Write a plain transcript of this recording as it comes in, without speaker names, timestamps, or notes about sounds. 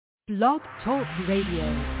Blog Talk Radio.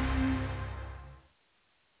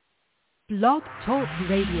 Blog Talk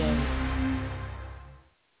Radio.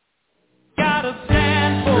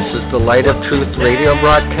 This is the Light of Truth radio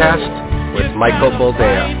broadcast with Michael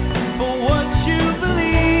Boldea.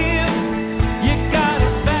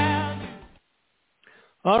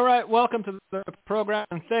 All right, welcome to the program,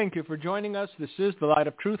 and thank you for joining us. This is the Light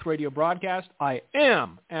of Truth radio broadcast. I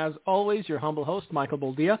am, as always, your humble host, Michael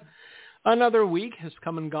Boldea. Another week has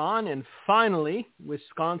come and gone, and finally,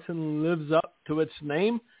 Wisconsin lives up to its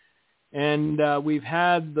name, and we've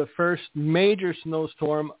had the first major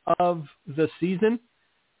snowstorm of the season.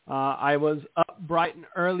 I was up bright and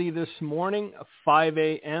early this morning, 5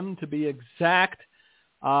 a.m. to be exact.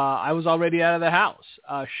 I was already out of the house,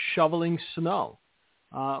 shoveling snow.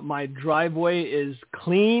 My driveway is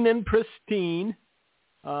clean and pristine.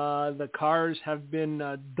 The cars have been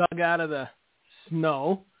dug out of the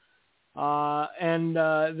snow. And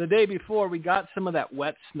the day before, we got some of that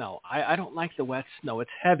wet snow. I don't like the wet snow.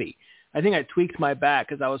 It's heavy. I think I tweaked my back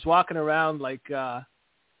because I was walking around like I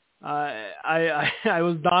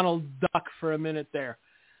was Donald Duck for a minute there.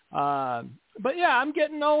 But yeah, I'm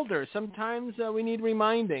getting older. Sometimes we need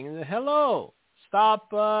reminding. Hello,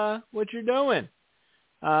 stop what you're doing.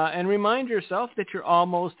 And remind yourself that you're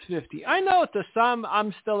almost 50. I know to some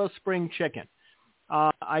I'm still a spring chicken.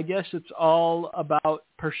 I guess it's all about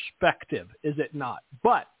perspective, is it not?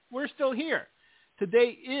 But we're still here.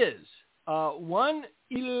 Today is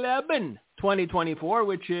 1/11/2024,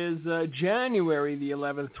 which is January the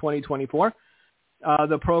 11th, 2024.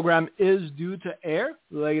 The program is due to air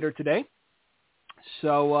later today.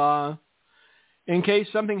 So in case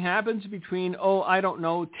something happens between,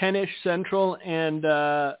 10-ish Central and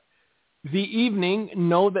the evening,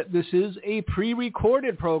 know that this is a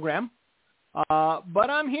pre-recorded program. But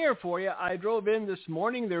I'm here for you. I drove in this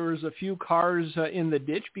morning. There was a few cars in the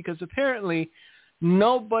ditch because apparently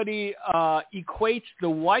nobody equates the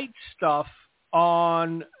white stuff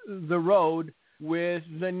on the road with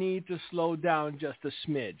the need to slow down just a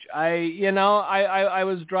smidge. I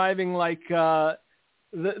was driving like the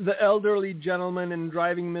elderly gentleman and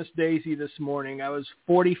driving Miss Daisy this morning. I was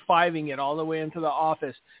 45ing it all the way into the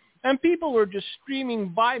office. And people were just streaming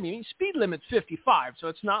by me. Speed limit's 55, so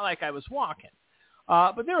it's not like I was walking.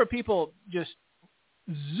 But there were people just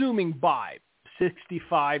zooming by,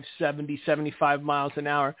 65, 70, 75 miles an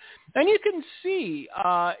hour. And you can see,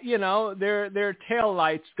 their tail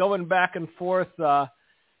lights going back and forth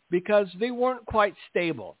because they weren't quite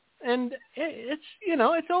stable. And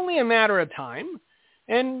it's only a matter of time.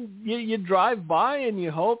 And you drive by and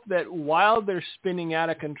you hope that while they're spinning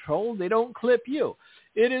out of control, they don't clip you.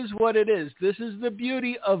 It is what it is. This is the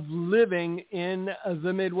beauty of living in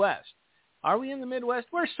the Midwest. Are we in the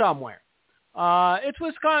Midwest? We're somewhere. It's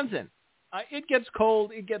Wisconsin. It gets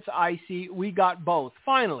cold. It gets icy. We got both.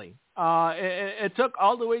 Finally, it took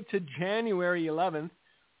all the way to January 11th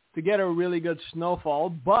to get a really good snowfall.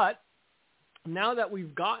 But now that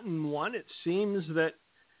we've gotten one, it seems that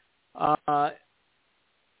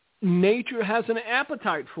nature has an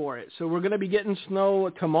appetite for it. So we're going to be getting snow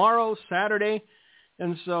tomorrow, Saturday.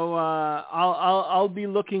 And so I'll be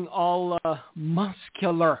looking all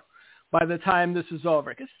muscular by the time this is over,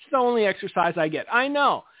 because it's the only exercise I get. I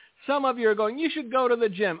know some of you are going, you should go to the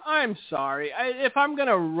gym. I'm sorry. If I'm going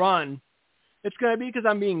to run, it's going to be because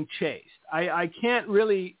I'm being chased. I can't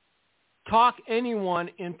really talk anyone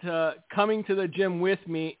into coming to the gym with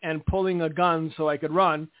me and pulling a gun so I could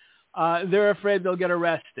run. They're afraid they'll get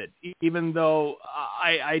arrested, even though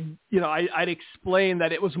I'd explain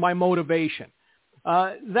that it was my motivation.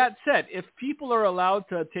 That said, if people are allowed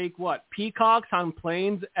to take peacocks on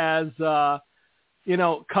planes as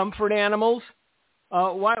comfort animals,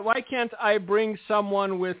 why can't I bring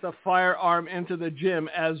someone with a firearm into the gym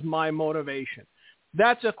as my motivation?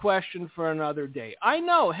 That's a question for another day. I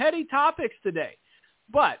know, heady topics today,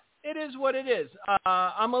 but it is what it is.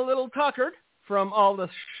 I'm a little tuckered from all the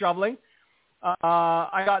shoveling.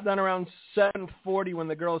 I got done around 7:40 when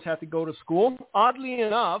the girls had to go to school. Oddly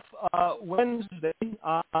enough, Wednesday,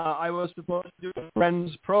 I was supposed to do a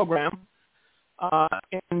friend's program,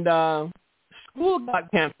 and school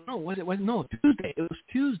got canceled. No, Tuesday. It was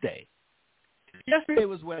Tuesday. Yesterday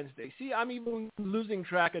was Wednesday. See, I'm even losing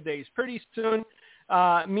track of days. Pretty soon,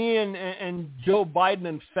 me and Joe Biden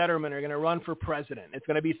and Fetterman are going to run for president. It's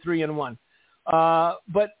going to be 3-1.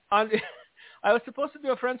 But I was supposed to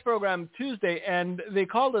do a friend's program Tuesday, and they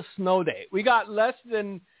called a snow day. We got less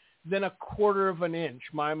than a quarter of an inch.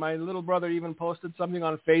 My little brother even posted something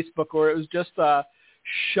on Facebook where it was just a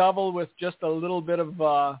shovel with just a little bit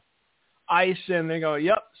of ice in. They go,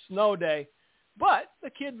 yep, snow day. But the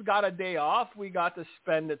kids got a day off. We got to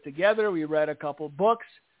spend it together. We read a couple books,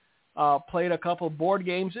 played a couple board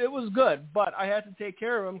games. It was good, but I had to take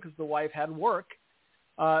care of them because the wife had work.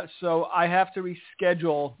 So I have to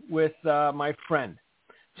reschedule with my friend.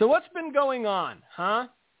 So what's been going on, huh?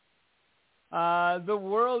 The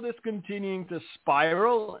world is continuing to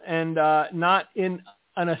spiral and not in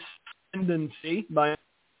an ascendancy by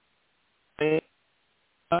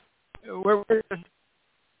we're just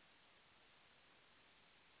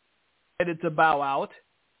to bow out.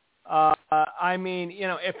 I mean,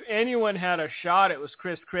 if anyone had a shot, it was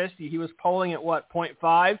Chris Christie. He was polling at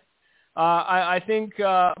 0.5. I think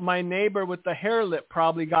my neighbor with the hair lip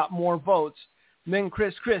probably got more votes than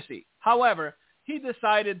Chris Christie. However, he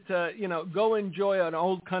decided to, go enjoy an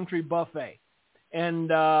old country buffet and,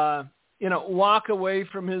 walk away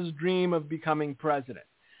from his dream of becoming president.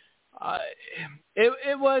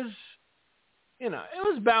 It was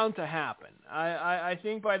bound to happen. I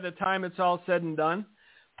think by the time it's all said and done,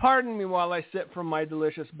 pardon me while I sip from my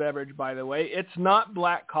delicious beverage, by the way. It's not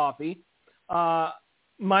black coffee.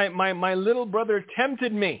 My little brother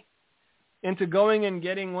tempted me into going and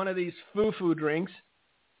getting one of these foo-foo drinks.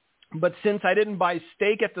 But since I didn't buy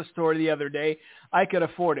steak at the store the other day, I could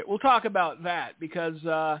afford it. We'll talk about that because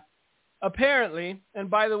apparently, and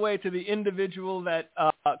by the way, to the individual that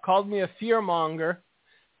called me a fearmonger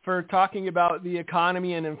for talking about the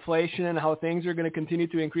economy and inflation and how things are going to continue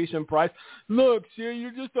to increase in price. Look, see, you're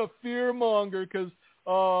just a fearmonger because,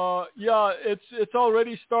 it's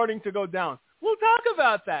already starting to go down. We'll talk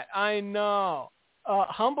about that. I know.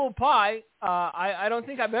 Humble pie, I don't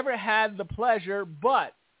think I've ever had the pleasure,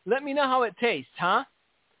 but let me know how it tastes, huh?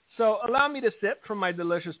 So allow me to sip from my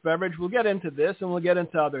delicious beverage. We'll get into this and we'll get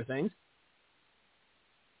into other things.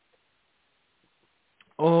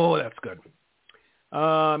 Oh, that's good.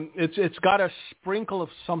 It's got a sprinkle of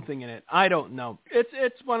something in it. I don't know.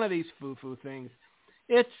 It's one of these foo-foo things.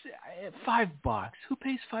 It's $5. Who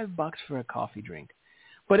pays $5 for a coffee drink?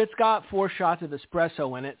 But it's got 4 shots of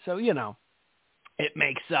espresso in it, so it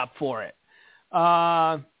makes up for it.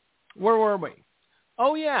 Where were we?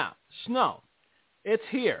 Oh yeah, snow. It's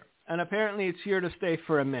here, and apparently it's here to stay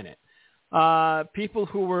for a minute. People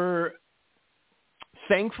who were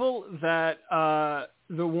thankful that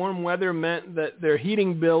the warm weather meant that their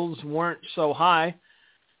heating bills weren't so high,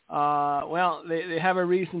 they have a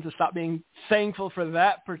reason to stop being thankful for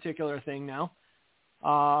that particular thing now.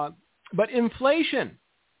 But inflation.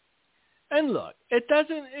 And look, it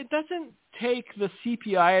doesn't take the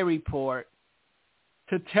CPI report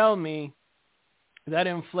to tell me that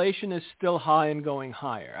inflation is still high and going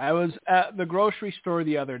higher. I was at the grocery store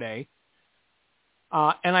the other day,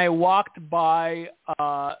 and I walked by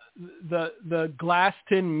the glass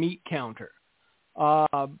tin meat counter.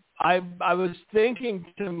 I was thinking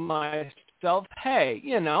to myself, hey,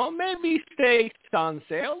 maybe steak's on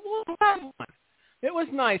sale. We'll have one. It was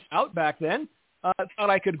nice out back then. I thought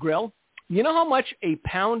I could grill. You know how much a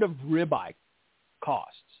pound of ribeye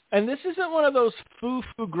costs? And this isn't one of those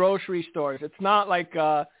foo-foo grocery stores. It's not like,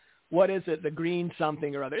 what is it, the Green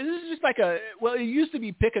something or other. This is just like it used to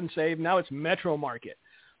be Pick and Save. Now it's Metro Market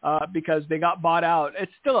because they got bought out.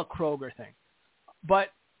 It's still a Kroger thing. But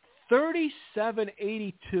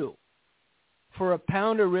 $37.82 for a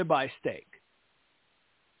pound of ribeye steak.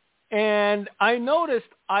 And I noticed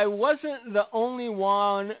I wasn't the only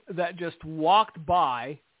one that just walked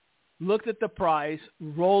by, looked at the price,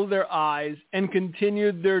 rolled their eyes, and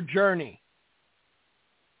continued their journey.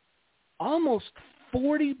 Almost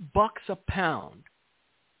 $40 a pound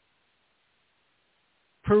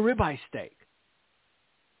per ribeye steak.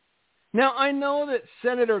 Now, I know that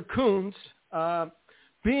Senator Coons,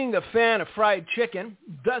 being a fan of fried chicken,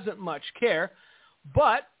 doesn't much care,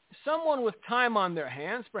 but someone with time on their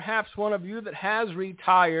hands, perhaps one of you that has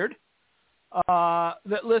retired,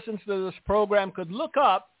 that listens to this program could look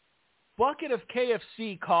up bucket of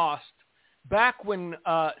KFC cost back when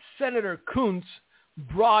Senator Coons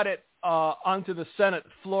brought it onto the Senate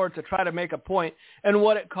floor to try to make a point, and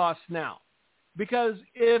what it costs now. Because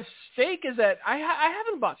if steak is at, I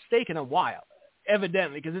haven't bought steak in a while,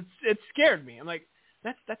 evidently, because it scared me. I'm like,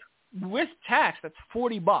 that's with tax, that's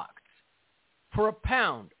 $40 for a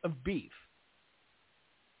pound of beef.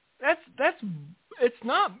 It's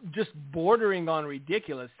not just bordering on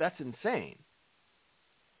ridiculous. That's insane.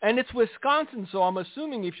 And it's Wisconsin, so I'm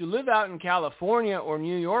assuming if you live out in California or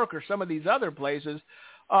New York or some of these other places,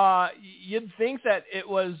 you'd think that it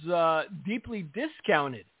was deeply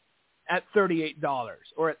discounted at $38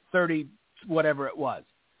 or at $30, whatever it was.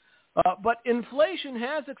 But inflation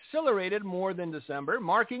has accelerated more than December,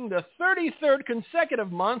 marking the 33rd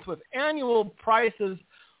consecutive month with annual prices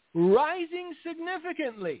rising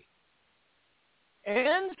significantly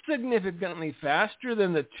and significantly faster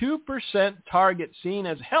than the 2% target seen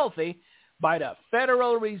as healthy by the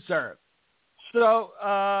Federal Reserve. So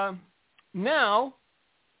now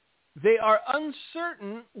they are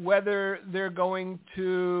uncertain whether they're going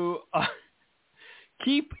to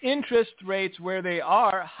keep interest rates where they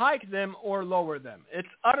are, hike them, or lower them. It's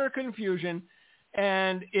utter confusion.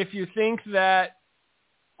 And if you think that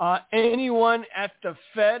anyone at the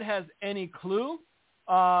Fed has any clue,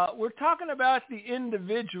 we're talking about the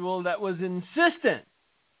individual that was insistent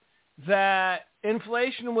that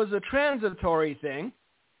inflation was a transitory thing,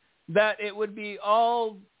 that it would be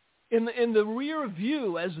all in the rear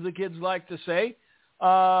view, as the kids like to say,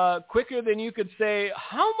 quicker than you could say,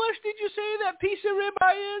 how much did you say that piece of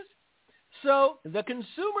ribeye is? So the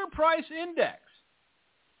Consumer Price Index,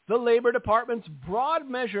 the Labor Department's broad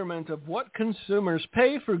measurement of what consumers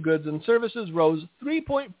pay for goods and services, rose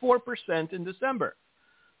 3.4% in December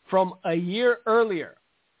from a year earlier.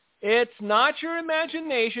 It's not your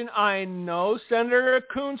imagination. I know Senator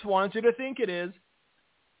Coons wants you to think it is.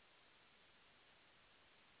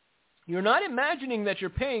 You're not imagining that you're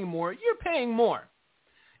paying more. You're paying more.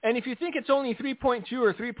 And if you think it's only 3.2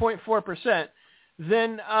 or 3.4%,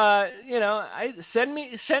 then send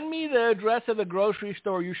me the address of the grocery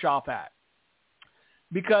store you shop at,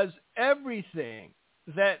 because everything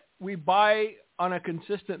that we buy on a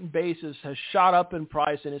consistent basis has shot up in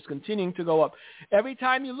price and is continuing to go up. Every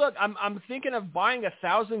time you look, I'm thinking of buying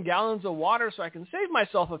 1,000 gallons of water so I can save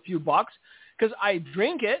myself a few bucks, because I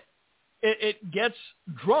drink it. It gets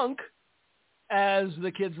drunk, as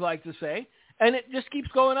the kids like to say, and it just keeps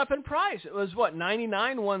going up in price. It was, $99,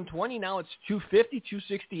 $120. Now it's $250,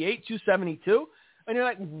 $268, $272. And you're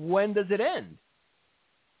like, when does it end?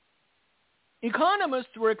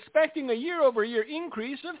 Economists were expecting a year-over-year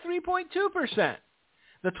increase of 3.2%.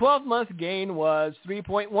 The 12-month gain was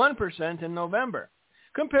 3.1% in November.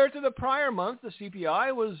 Compared to the prior month, the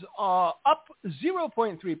CPI was up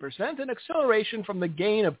 0.3%, an acceleration from the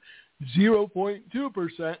gain of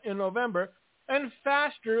 0.2% in November, and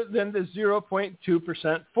faster than the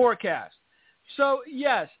 0.2% forecast. So,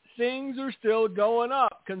 yes, things are still going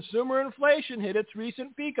up. Consumer inflation hit its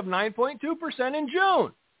recent peak of 9.2% in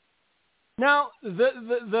June. Now,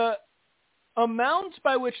 the amounts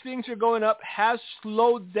by which things are going up has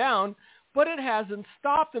slowed down, but it hasn't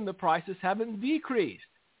stopped, and the prices haven't decreased.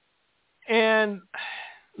 And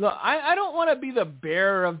look, I don't want to be the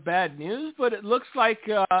bearer of bad news, but it looks like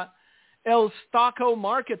El Stocco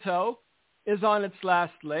Marketo is on its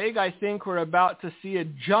last leg. I think we're about to see a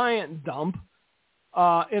giant dump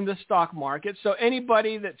in the stock market. So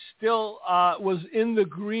anybody that still was in the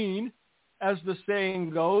green, as the saying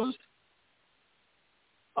goes,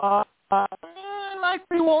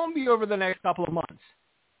 likely won't be over the next couple of months.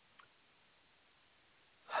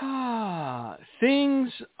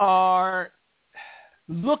 Things are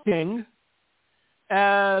looking,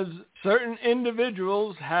 as certain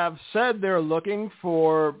individuals have said they're looking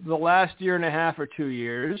for the last year and a half or 2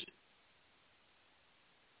 years.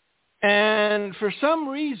 And for some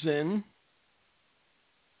reason,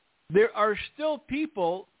 there are still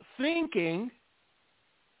people thinking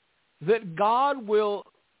that God will,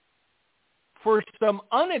 for some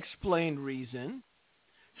unexplained reason,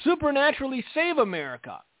 supernaturally save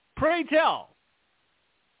America. Pray tell.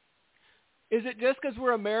 Is it just because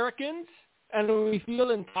we're Americans and we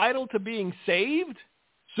feel entitled to being saved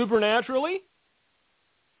supernaturally?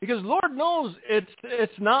 Because Lord knows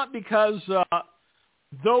it's not because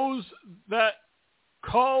those that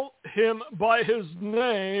call him by his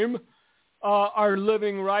name are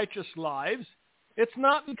living righteous lives. It's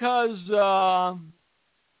not because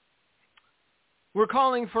we're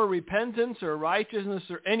calling for repentance or righteousness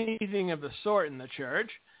or anything of the sort in the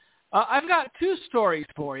church. I've got 2 stories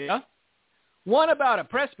for you. One about a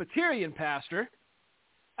Presbyterian pastor,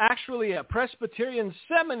 actually a Presbyterian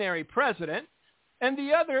seminary president, and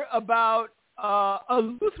the other about a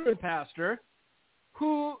Lutheran pastor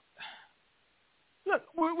who, look,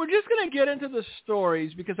 we're just going to get into the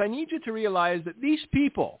stories because I need you to realize that these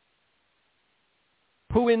people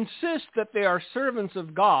who insist that they are servants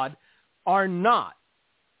of God are not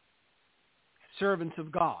servants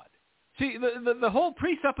of God. See, the whole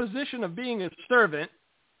presupposition of being a servant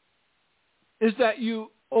is that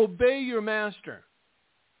you obey your master.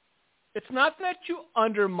 It's not that you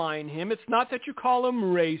undermine him. It's not that you call him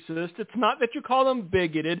racist. It's not that you call him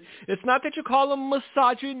bigoted. It's not that you call him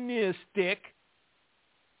misogynistic.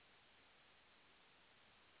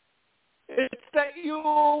 It's that you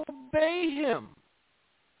obey him.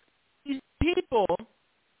 These people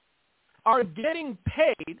are getting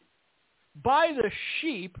paid by the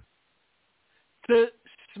sheep to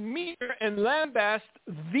smear and lambaste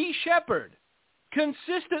the shepherd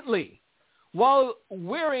consistently while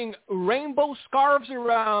wearing rainbow scarves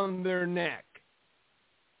around their neck.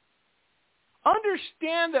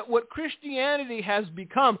 Understand that what Christianity has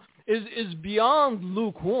become is beyond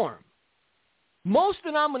lukewarm. Most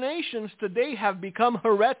denominations today have become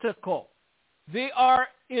heretical. They are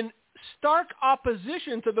in stark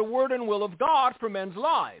opposition to the word and will of God for men's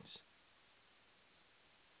lives.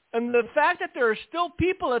 And the fact that there are still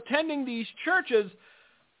people attending these churches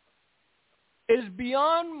is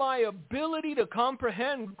beyond my ability to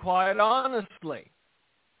comprehend, quite honestly.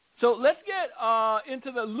 So let's get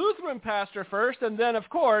into the Lutheran pastor first, and then, of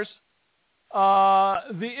course,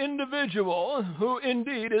 the individual who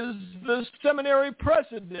indeed is the seminary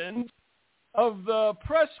president of the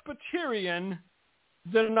Presbyterian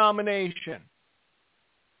denomination.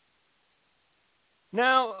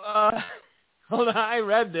 Now, hold on, I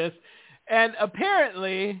read this, and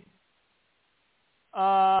apparently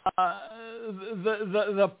the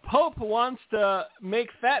Pope wants to make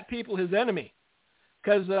fat people his enemy.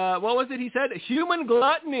 Because, what was it he said? Human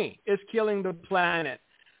gluttony is killing the planet.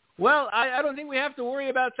 Well, I don't think we have to worry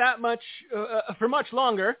about that much for much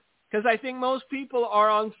longer, because I think most people are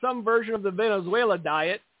on some version of the Venezuela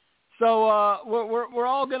diet. So we're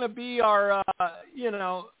all going to be our,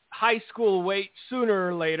 high school weight sooner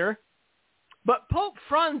or later. But Pope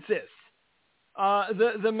Francis,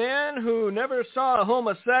 the man who never saw a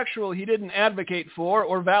homosexual he didn't advocate for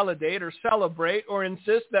or validate or celebrate or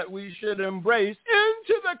insist that we should embrace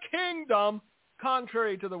into the kingdom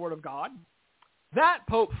contrary to the word of God, that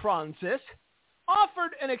Pope Francis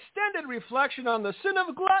offered an extended reflection on the sin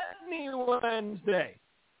of gluttony Wednesday.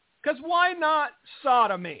 Because why not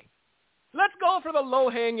sodomy? Let's go for the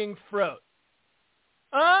low-hanging fruit.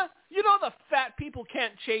 You know the fat people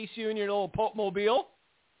can't chase you in your little Pope mobile.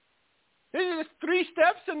 There's 3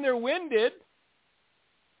 steps and they're winded.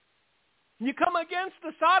 You come against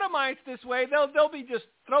the sodomites this way, they'll be just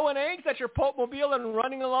throwing eggs at your Pope mobile and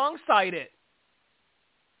running alongside it.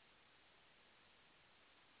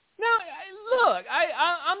 Now, look,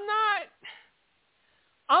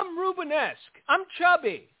 I'm Rubenesque. I'm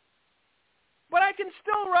chubby. But I can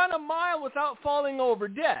still run a mile without falling over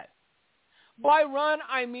dead. By run,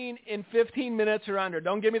 I mean in 15 minutes or under.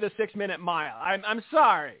 Don't give me the 6-minute mile. I'm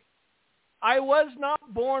sorry. I was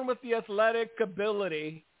not born with the athletic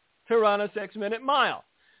ability to run a 6-minute mile.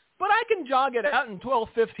 But I can jog it out in 12,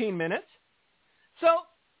 15 minutes. So,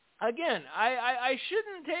 again, I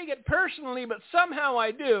shouldn't take it personally, but somehow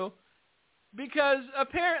I do, because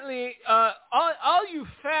apparently all you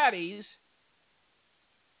fatties,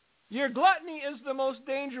 your gluttony is the most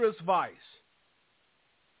dangerous vice.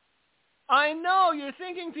 I know you're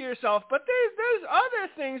thinking to yourself, but there's other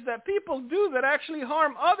things that people do that actually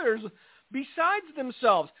harm others besides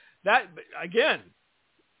themselves. That, again,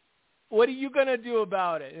 what are you going to do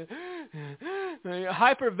about it?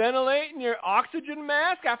 Hyperventilate in your oxygen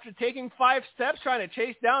mask after taking 5 steps trying to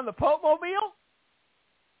chase down the Pope mobile?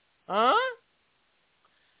 Huh?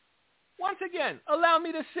 Once again, allow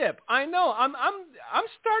me to sip. I know, I'm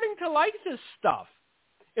starting to like this stuff.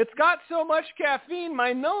 It's got so much caffeine,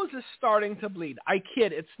 my nose is starting to bleed. I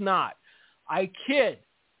kid, it's not. I kid.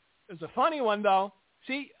 It's a funny one, though.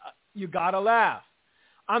 See, you got to laugh.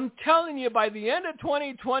 I'm telling you, by the end of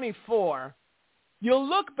 2024, you'll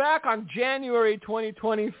look back on January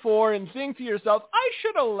 2024 and think to yourself, I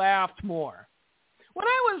should have laughed more. When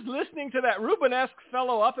I was listening to that Rubenesque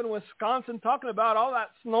fellow up in Wisconsin talking about all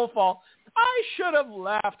that snowfall, I should have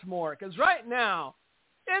laughed more, because right now,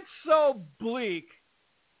 it's so bleak.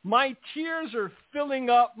 My tears are filling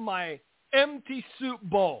up my empty soup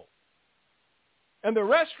bowl. And the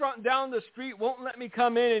restaurant down the street won't let me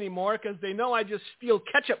come in anymore because they know I just steal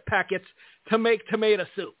ketchup packets to make tomato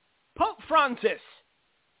soup. Pope Francis,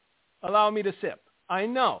 allow me to sip. I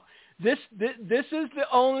know. This is the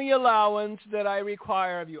only allowance that I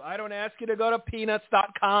require of you. I don't ask you to go to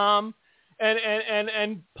peanuts.com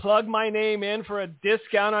and plug my name in for a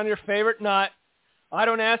discount on your favorite nut. I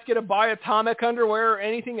don't ask you to buy Atomic underwear or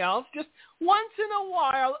anything else. Just once in a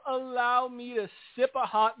while, allow me to sip a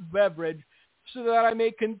hot beverage so that I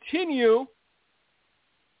may continue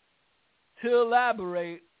to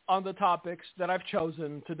elaborate on the topics that I've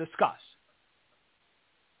chosen to discuss.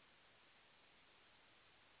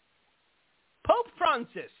 Pope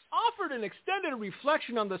Francis offered an extended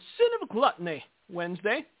reflection on the sin of gluttony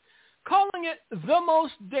Wednesday, calling it the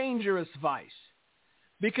most dangerous vice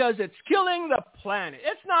because it's killing the planet.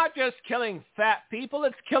 It's not just killing fat people,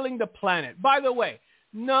 it's killing the planet. By the way,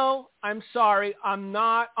 no, I'm sorry, I'm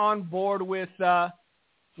not on board with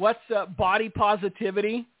what's body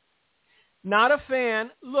positivity? Not a fan.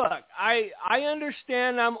 Look, I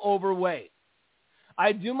understand I'm overweight.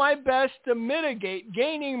 I do my best to mitigate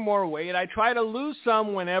gaining more weight. I try to lose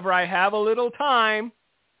some whenever I have a little time.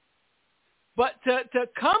 But to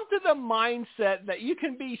come to the mindset that you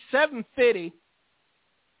can be 750,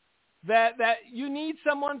 that you need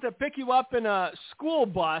someone to pick you up in a school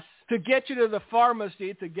bus to get you to the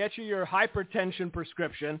pharmacy, to get you your hypertension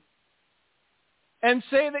prescription, and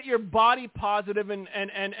say that you're body positive and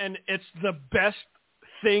it's the best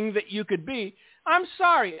thing that you could be, I'm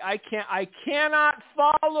sorry, I cannot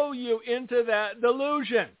follow you into that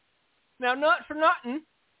delusion. Now, not for nothing,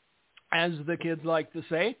 as the kids like to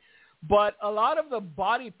say, but a lot of the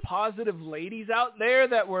body positive ladies out there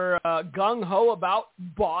that were gung-ho about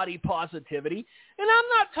body positivity, and I'm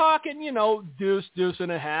not talking, deuce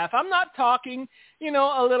and a half. I'm not talking,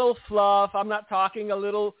 a little fluff. I'm not talking a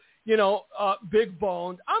little, big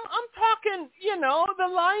boned. I'm talking, the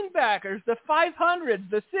linebackers, the 500s,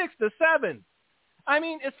 the 6, the 7. I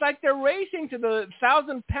mean, it's like they're racing to the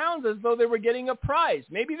 1,000 pounds as though they were getting a prize.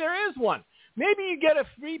 Maybe there is one. Maybe you get a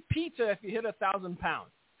free pizza if you hit 1,000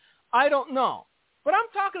 pounds. I don't know. But I'm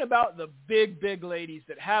talking about the big ladies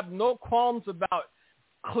that have no qualms about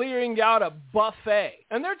clearing out a buffet.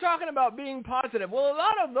 And they're talking about being positive. Well, a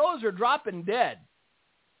lot of those are dropping dead.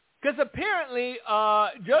 Because apparently,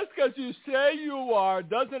 just because you say you are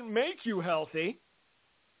doesn't make you healthy.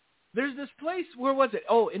 There's this place, where was it?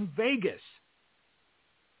 Oh, in Vegas.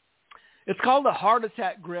 It's called the Heart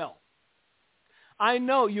Attack Grill. I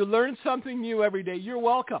know, you learn something new every day. You're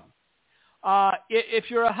welcome.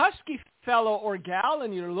 If you're a husky fellow or gal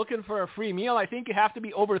and you're looking for a free meal, I think you have to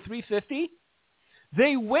be over 350.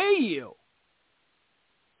 They weigh you.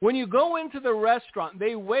 When you go into the restaurant,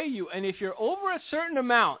 they weigh you. And if you're over a certain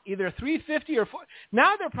amount, either 350 or 4,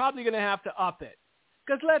 now they're probably going to have to up it.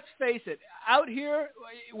 Because let's face it, out here,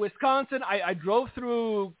 Wisconsin, I drove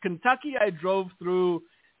through Kentucky, I drove through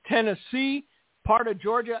Tennessee, part of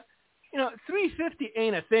Georgia. 350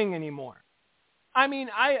 ain't a thing anymore. I mean,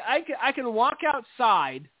 I can walk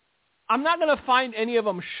outside. I'm not going to find any of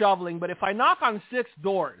them shoveling, but if I knock on 6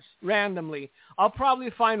 doors randomly, I'll probably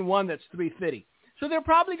find one that's 350. So they're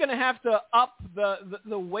probably going to have to up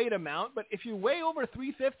the weight amount. But if you weigh over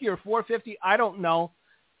 350 or 450, I don't know.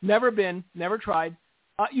 Never been, never tried.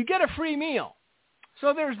 You get a free meal.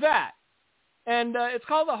 So there's that. And it's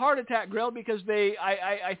called the Heart Attack Grill because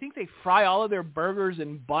I think they fry all of their burgers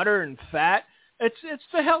in butter and fat. It's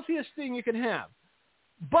the healthiest thing you can have.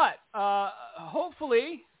 But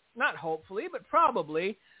hopefully, not hopefully, but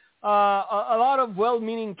probably, a lot of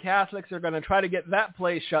well-meaning Catholics are going to try to get that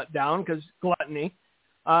place shut down because gluttony.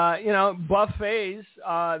 Buffets,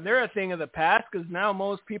 they're a thing of the past because now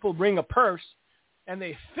most people bring a purse and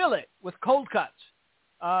they fill it with cold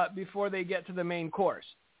cuts before they get to the main course.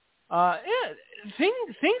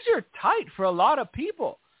 Things are tight for a lot of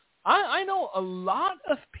people. I know a lot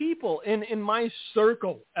of people in my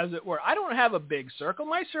circle, as it were. I don't have a big circle.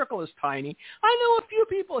 My circle is tiny. I know a few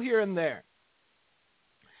people here and there.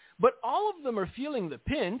 But all of them are feeling the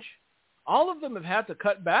pinch. All of them have had to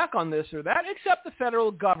cut back on this or that, except the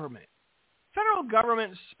federal government. Federal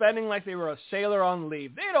government is spending like they were a sailor on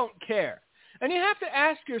leave. They don't care. And you have to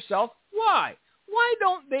ask yourself, why? Why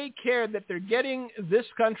don't they care that they're getting this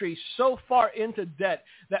country so far into debt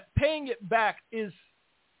that paying it back is,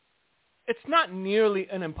 it's not nearly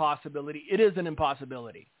an impossibility. It is an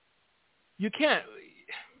impossibility. You can't.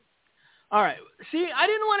 All right. See, I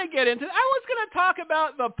didn't want to get into it. I was going to talk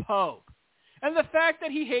about the Pope and the fact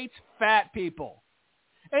that he hates fat people.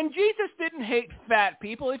 And Jesus didn't hate fat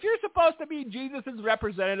people. If you're supposed to be Jesus'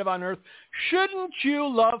 representative on earth, shouldn't you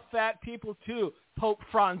love fat people too, Pope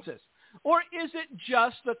Francis? Or is it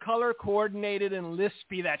just the color-coordinated and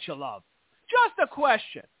lispy that you love? Just a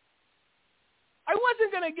question. I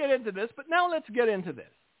wasn't going to get into this, but now let's get into this.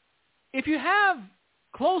 If you have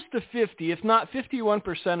close to 50, if not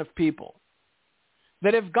 51% of people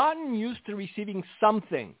that have gotten used to receiving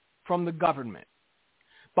something from the government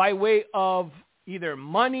by way of either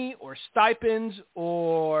money or stipends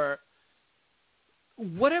or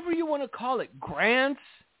whatever you want to call it, grants,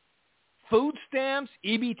 food stamps,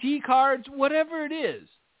 EBT cards, whatever it is,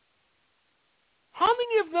 how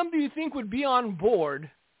many of them do you think would be on board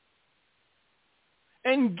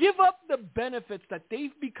and give up the benefits that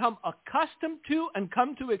they've become accustomed to and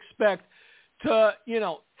come to expect to,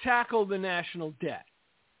 tackle the national debt?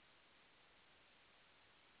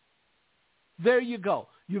 There you go.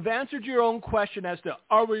 You've answered your own question as to,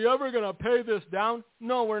 are we ever going to pay this down?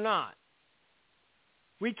 No, we're not.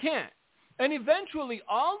 We can't. And eventually,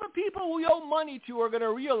 all the people we owe money to are going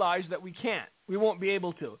to realize that we can't. We won't be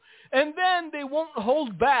able to. And then they won't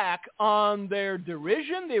hold back on their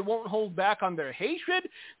derision. They won't hold back on their hatred.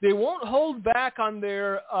 They won't hold back on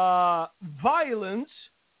their violence,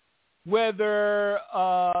 whether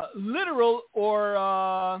literal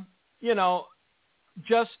or,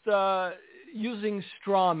 just using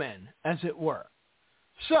straw men, as it were.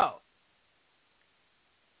 So,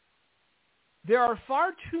 there are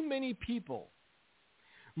far too many people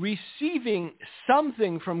receiving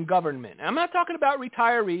something from government. I'm not talking about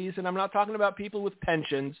retirees, and I'm not talking about people with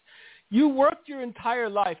pensions. You worked your entire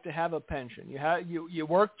life to have a pension. You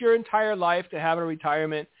worked your entire life to have a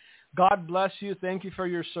retirement. God bless you. Thank you for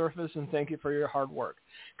your service, and thank you for your hard work.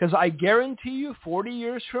 Because I guarantee you 40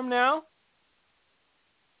 years from now,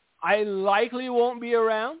 I likely won't be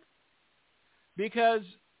around, because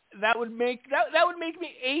that would make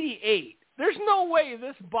me 88. There's no way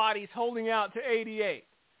this body's holding out to 88.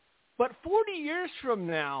 But 40 years from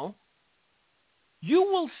now, you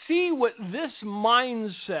will see what this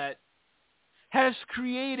mindset has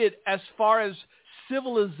created as far as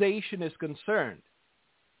civilization is concerned.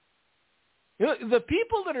 The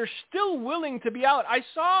people that are still willing to be out, I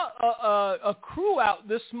saw a crew out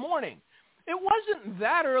this morning. It wasn't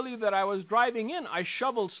that early that I was driving in. I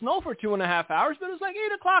shoveled snow for 2.5 hours, but it was like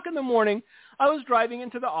 8 o'clock in the morning. I was driving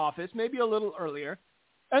into the office, maybe a little earlier,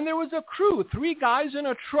 and there was a crew, 3 guys in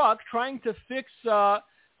a truck trying to fix a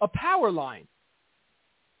power line.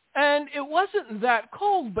 And it wasn't that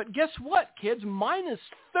cold, but guess what, kids? Minus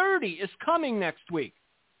 30 is coming next week.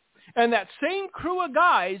 And that same crew of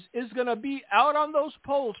guys is going to be out on those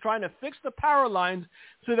poles trying to fix the power lines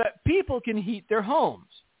so that people can heat their homes.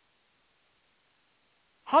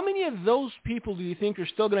 How many of those people do you think are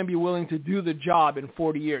still going to be willing to do the job in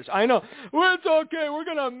 40 years? I know, well, it's okay. We're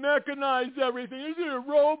going to mechanize everything. There's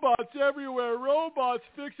robots everywhere, robots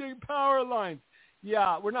fixing power lines.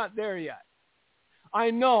 Yeah, we're not there yet. I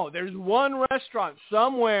know there's one restaurant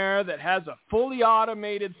somewhere that has a fully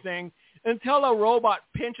automated thing. Until a robot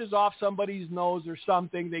pinches off somebody's nose or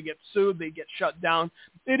something, they get sued, they get shut down.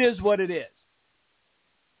 It is what it is.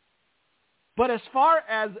 But as far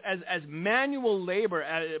as manual labor,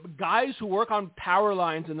 guys who work on power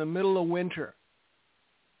lines in the middle of winter,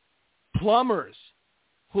 plumbers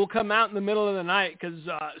who come out in the middle of the night because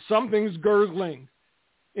something's gurgling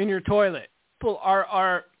in your toilet, people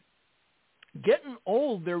are getting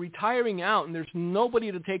old. They're retiring out, and there's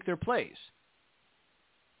nobody to take their place.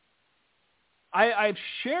 I've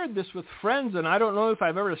shared this with friends, and I don't know if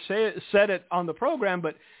I've ever said it on the program,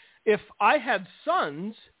 but if I had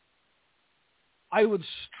sons, I would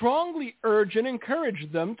strongly urge and encourage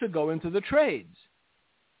them to go into the trades,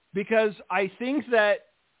 because I think that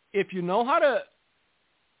if you know how to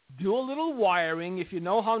do a little wiring, if you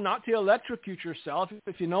know how not to electrocute yourself,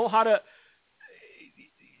 if you know how to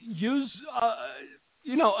use,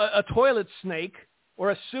 a toilet snake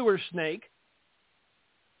or a sewer snake,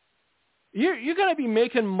 you're going to be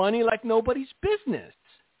making money like nobody's business.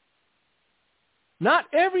 Not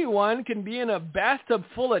everyone can be in a bathtub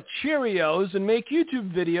full of Cheerios and make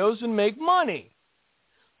YouTube videos and make money.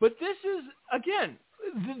 But this is, again,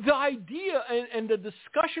 the idea and the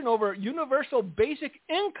discussion over universal basic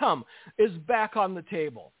income is back on the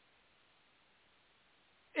table.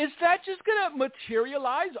 Is that just going to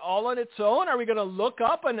materialize all on its own? Are we going to look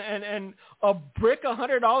up and a brick of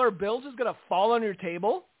 $100 bills is going to fall on your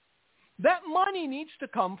table? That money needs to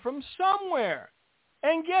come from somewhere.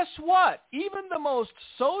 And guess what? Even the most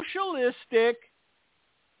socialistic,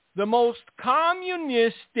 the most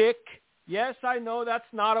communistic, yes, I know that's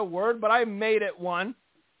not a word, but I made it one,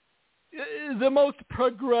 the most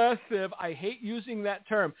progressive, I hate using that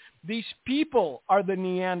term, these people are the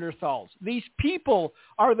Neanderthals. These people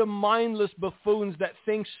are the mindless buffoons that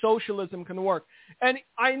think socialism can work. And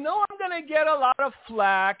I know I'm going to get a lot of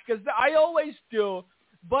flack, because I always do,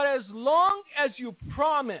 but as long as you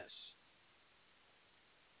promise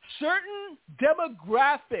certain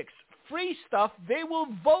demographics, free stuff, they will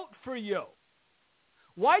vote for you.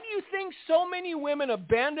 Why do you think so many women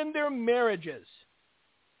abandon their marriages?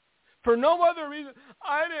 For no other reason.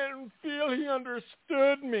 I didn't feel he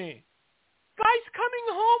understood me. Guy's coming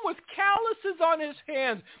home with calluses on his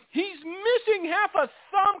hands. He's missing half a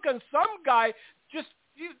thumb because some guy just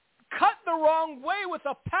cut the wrong way with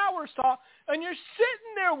a power saw, and you're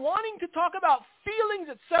sitting there wanting to talk about feelings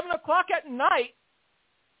at 7 o'clock at night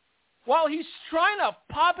while he's trying to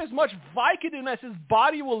pop as much Vicodin as his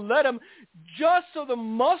body will let him just so the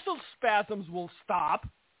muscle spasms will stop.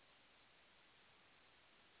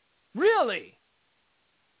 Really?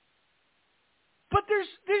 But there's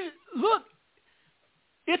look,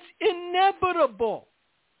 It's inevitable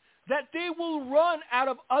that they will run out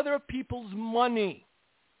of other people's money.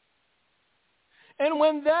 And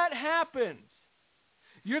when that happens,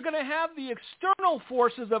 you're going to have the external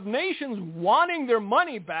forces of nations wanting their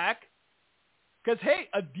money back because, hey,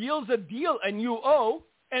 a deal's a deal and you owe.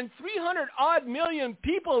 And 300-odd million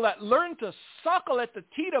people that learn to suckle at the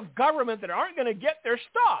teat of government that aren't going to get their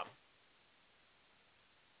stuff.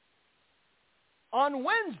 On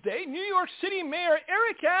Wednesday, New York City Mayor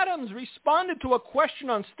Eric Adams responded to a question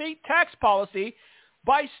on state tax policy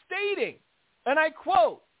by stating, and I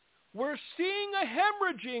quote, "We're seeing a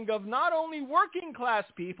hemorrhaging of not only working class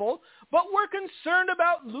people, but we're concerned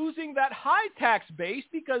about losing that high tax base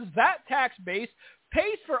because that tax base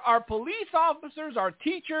pays for our police officers, our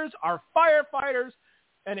teachers, our firefighters,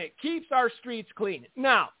 and it keeps our streets clean."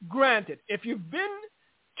 Now, granted, if you've been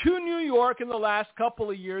to New York in the last couple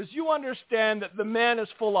of years, you understand that the man is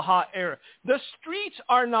full of hot air. The streets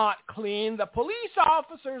are not clean. The police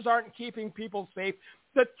officers aren't keeping people safe.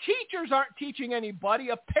 The teachers aren't teaching anybody.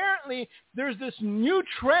 Apparently, there's this new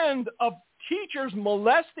trend of teachers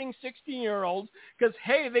molesting 16-year-olds because,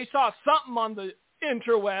 hey, they saw something on the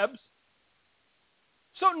interwebs.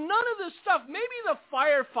 So none of this stuff, maybe the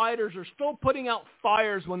firefighters are still putting out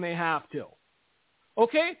fires when they have to.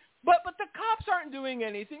 Okay? But the cops aren't doing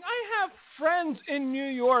anything. I have friends in New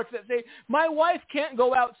York that say, my wife can't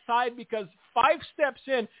go outside because 5 steps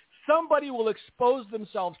in, somebody will expose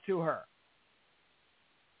themselves to her.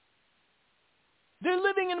 They're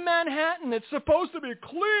living in Manhattan. It's supposed to be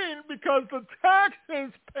clean because the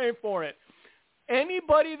taxes pay for it.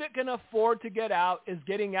 Anybody that can afford to get out is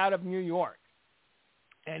getting out of New York.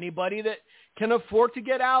 Anybody that can afford to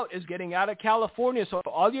get out is getting out of California. So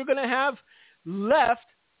all you're going to have left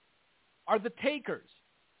are the takers,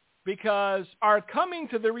 because are coming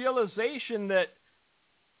to the realization that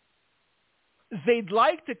they'd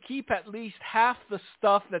like to keep at least half the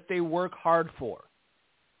stuff that they work hard for.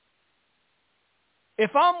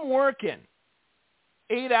 If I'm working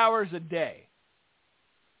 8 hours a day,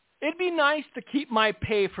 it'd be nice to keep my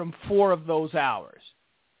pay from 4 of those hours.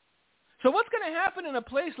 So what's going to happen in a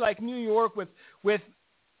place like New York with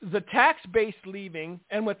the tax base leaving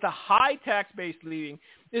and with the high tax base leaving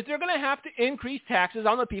is they're going to have to increase taxes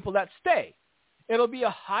on the people that stay. It'll be a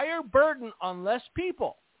higher burden on less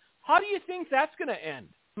people. How do you think that's going to end?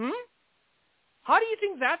 How do you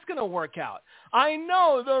think that's going to work out? I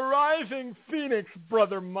know the rising phoenix,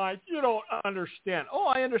 Brother Mike. You don't understand. Oh,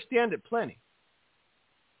 I understand it plenty.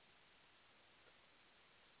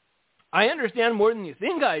 I understand more than you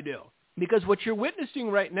think I do. Because what you're witnessing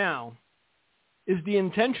right now is the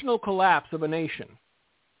intentional collapse of a nation.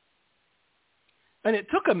 And it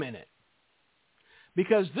took a minute.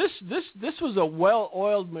 Because this was a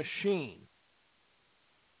well-oiled machine.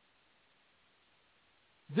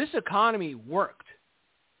 This economy worked.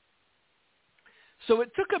 So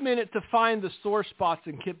it took a minute to find the sore spots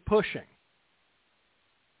and keep pushing.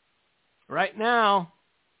 Right now,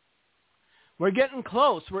 we're getting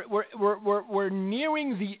close. We're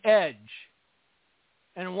nearing the edge.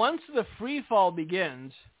 And once the free fall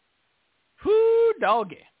begins, whoo,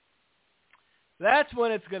 doggy. That's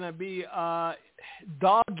when it's going to be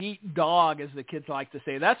dog eat dog, as the kids like to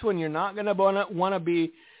say. That's when you're not going to want to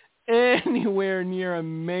be anywhere near a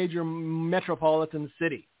major metropolitan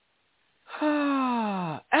city.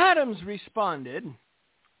 Adams responded,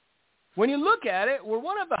 when you look at it, we're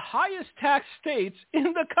one of the highest tax states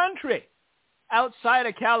in the country outside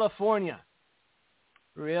of California.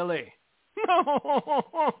 Really?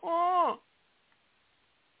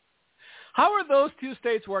 How are those two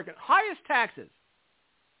states working? Highest taxes.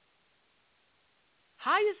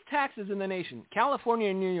 Highest taxes in the nation, California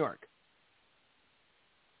and New York.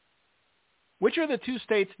 Which are the two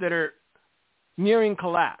states that are nearing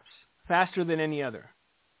collapse faster than any other?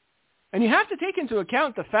 And you have to take into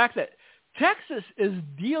account the fact that Texas is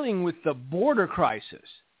dealing with the border crisis.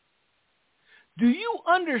 Do you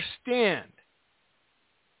understand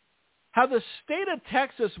how the state of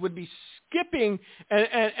Texas would be skipping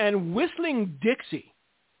and whistling Dixie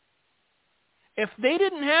if they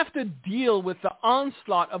didn't have to deal with the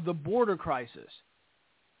onslaught of the border crisis?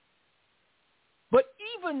 But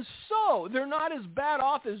even so, they're not as bad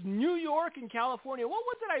off as New York and California. What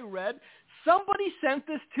was it I read? Somebody sent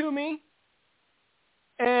this to me,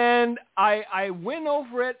 and I went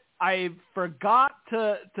over it. I forgot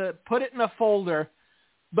to put it in a folder,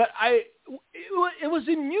 but it was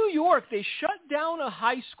in New York. They shut down a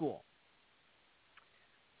high school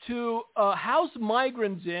to house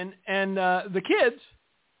migrants in, and the kids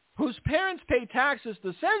whose parents pay taxes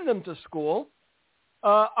to send them to school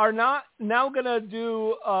are not now going to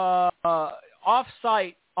do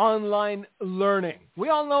off-site online learning. We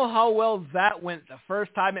all know how well that went the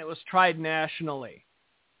first time it was tried nationally.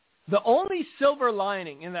 The only silver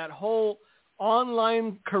lining in that whole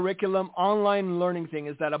online curriculum, online learning thing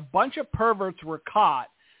is that a bunch of perverts were caught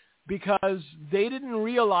because they didn't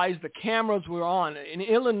realize the cameras were on. In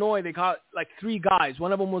Illinois, they caught like 3 guys.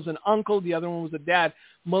 One of them was an uncle, the other one was a dad,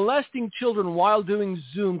 molesting children while doing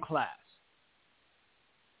Zoom class.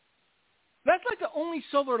 That's like the only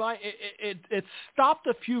silver line. It stopped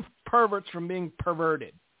a few perverts from being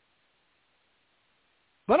perverted.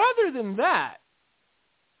 But other than that,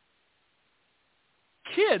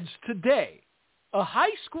 kids today, a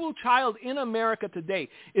high school child in America today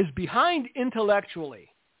is behind intellectually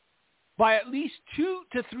by at least 2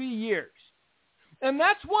 to 3 years. And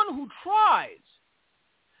that's one who tries.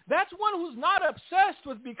 That's one who's not obsessed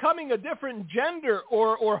with becoming a different gender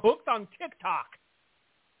or hooked on TikTok.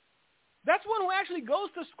 That's one who actually goes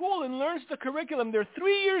to school and learns the curriculum. They're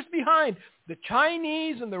 3 years behind the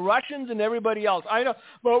Chinese and the Russians and everybody else. I know,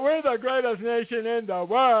 but we're the greatest nation in the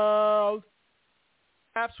world.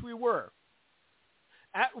 Perhaps we were.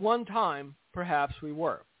 At one time, perhaps we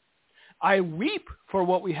were. I weep for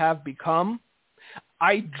what we have become.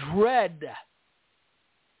 I dread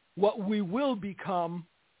what we will become.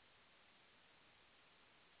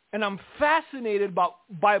 And I'm fascinated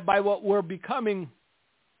by what we're becoming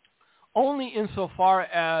only insofar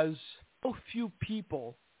as so few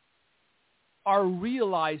people are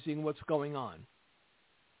realizing what's going on.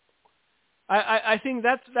 I think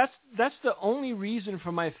that's the only reason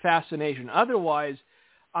for my fascination. Otherwise,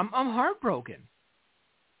 I'm heartbroken.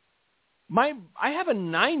 I have a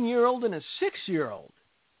 9-year-old and a 6-year-old.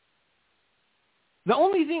 The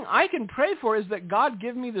only thing I can pray for is that God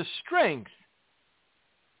give me the strength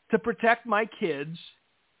to protect my kids,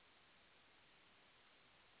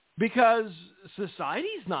 because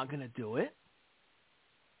society's not going to do it.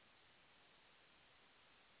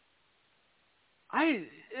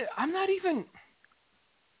 I'm not even...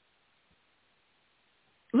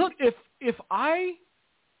 Look, if I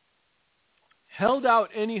held out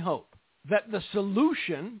any hope that the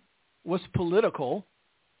solution was political,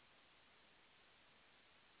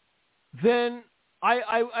 then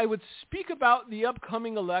I would speak about the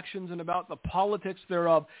upcoming elections and about the politics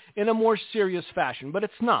thereof in a more serious fashion, but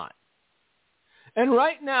it's not. And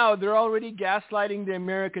right now, they're already gaslighting the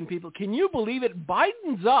American people. Can you believe it?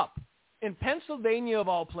 Biden's up in Pennsylvania, of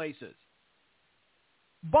all places.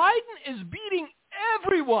 Biden is beating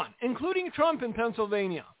everyone, including Trump in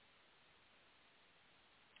Pennsylvania.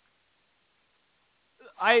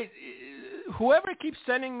 Whoever keeps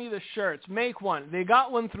sending me the shirts, make one. They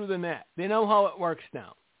got one through the net. They know how it works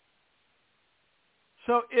now.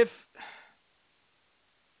 So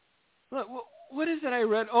look, what is it I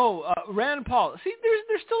read? Rand Paul. See,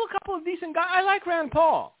 there's still a couple of decent guys. I like Rand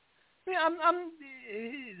Paul. I mean,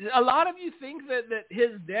 a lot of you think that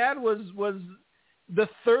his dad was the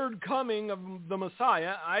third coming of the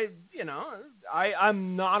Messiah.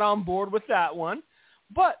 I'm not on board with that one.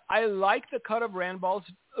 But I like the cut of Rand Paul's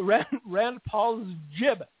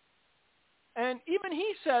jib. And even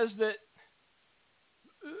he says that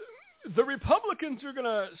the Republicans are going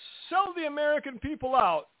to sell the American people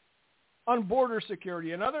out on border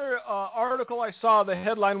security. Another article I saw, the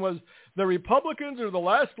headline was, "The Republicans are the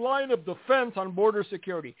last line of defense on border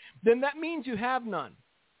security." Then that means you have none.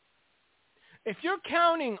 If you're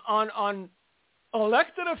counting on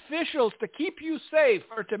elected officials to keep you safe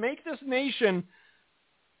or to make this nation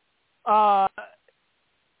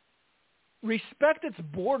respect its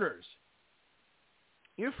borders,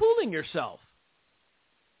 you're fooling yourself.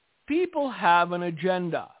 People have an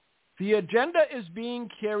agenda. The agenda is being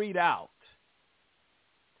carried out.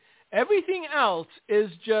 Everything else is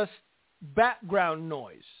just background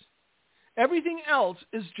noise. Everything else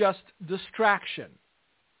is just distraction.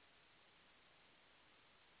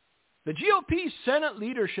 The GOP Senate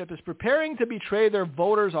leadership is preparing to betray their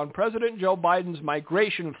voters on President Joe Biden's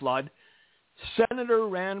migration flood, Senator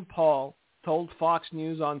Rand Paul told Fox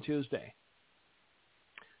News on Tuesday.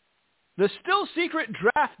 The still-secret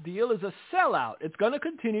draft deal is a sellout. It's going to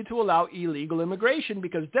continue to allow illegal immigration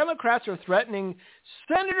because Democrats are threatening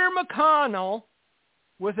Senator McConnell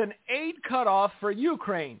with an aid cutoff for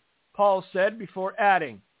Ukraine, Paul said before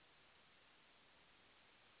adding,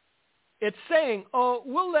 it's saying,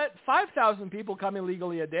 we'll let 5,000 people come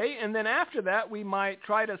illegally a day, and then after that, we might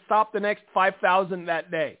try to stop the next 5,000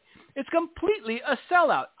 that day. It's completely a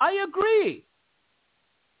sellout. I agree.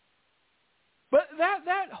 But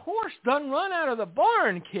that horse done run out of the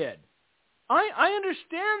barn, kid. I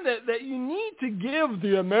understand that you need to give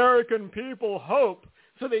the American people hope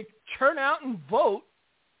so they turn out and vote.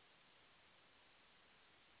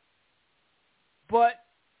 But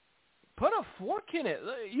put a fork in it.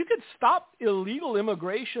 You could stop illegal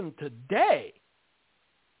immigration today.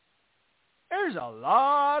 There's a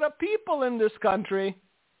lot of people in this country.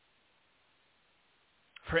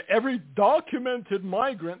 For every documented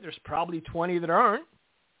migrant, there's probably 20 that aren't.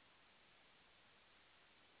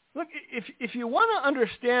 Look, if you want to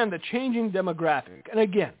understand the changing demographic, and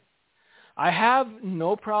again, I have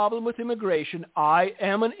no problem with immigration. I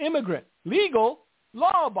am an immigrant, legal,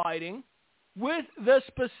 law-abiding, with the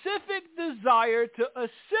specific desire to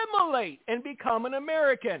assimilate and become an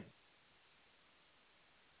American.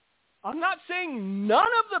 I'm not saying none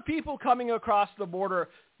of the people coming across the border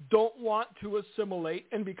don't want to assimilate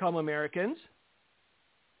and become Americans.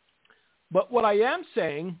 But what I am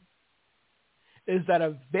saying is that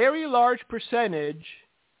a very large percentage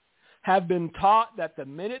have been taught that the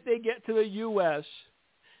minute they get to the U.S.,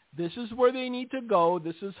 this is where they need to go.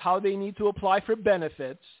 This is how they need to apply for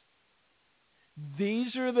benefits.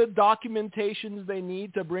 These are the documentations they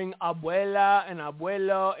need to bring abuela and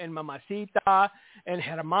abuelo and mamacita and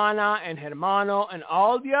hermana and hermano and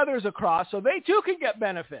all the others across so they too can get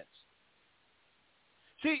benefits.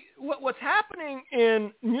 See, what's happening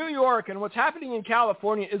in New York and what's happening in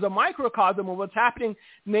California is a microcosm of what's happening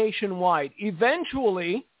nationwide.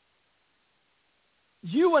 Eventually,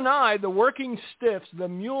 you and I, the working stiffs, the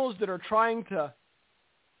mules that are trying to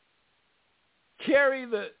carry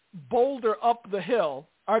the boulder up the hill,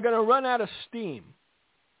 are going to run out of steam.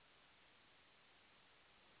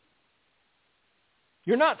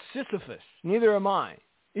 You're not Sisyphus, neither am I.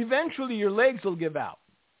 Eventually, your legs will give out.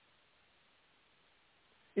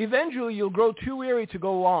 Eventually, you'll grow too weary to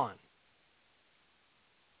go on.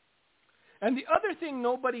 And the other thing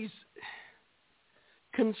nobody's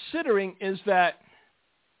considering is that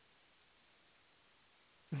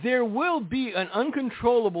there will be an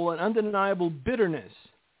uncontrollable and undeniable bitterness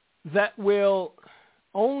that will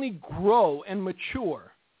only grow and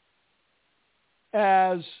mature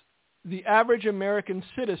as the average American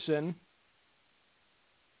citizen,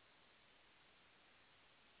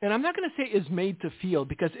 and I'm not going to say is made to feel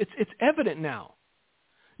because it's evident now.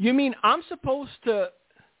 You mean I'm supposed to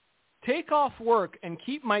take off work and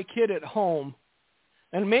keep my kid at home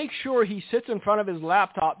and make sure he sits in front of his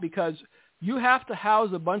laptop because you have to house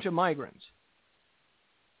a bunch of migrants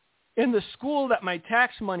in the school that my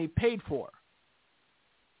tax money paid for?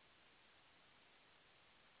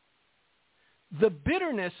 The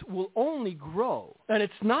bitterness will only grow. And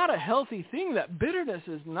it's not a healthy thing. That bitterness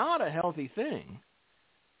is not a healthy thing.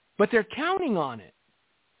 But they're counting on it.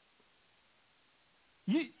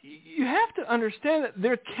 You have to understand that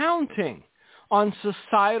they're counting on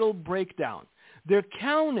societal breakdown. They're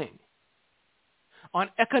counting on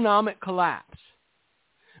economic collapse.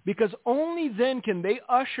 Because only then can they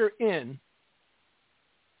usher in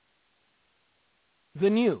the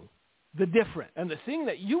new, the different. And the thing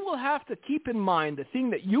that you will have to keep in mind, the thing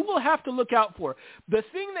that you will have to look out for, the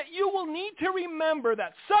thing that you will need to remember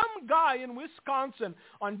that some guy in Wisconsin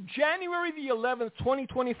on January the 11th,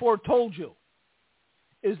 2024 told you,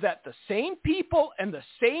 is that the same people and the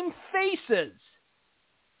same faces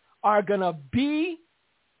are going to be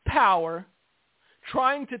power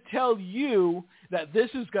trying to tell you that this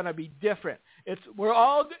is going to be different. We're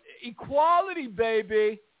all equality,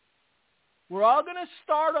 baby. We're all going to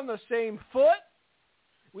start on the same foot.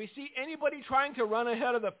 We see anybody trying to run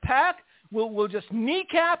ahead of the pack, we'll just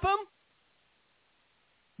kneecap them.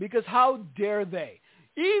 Because how dare they?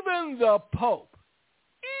 Even the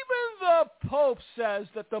Pope says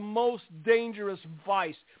that the most dangerous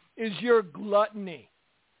vice is your gluttony.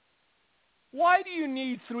 Why do you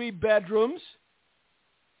need 3 bedrooms?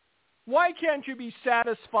 Why can't you be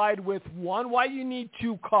satisfied with one? Why do you need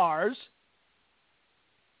 2 cars?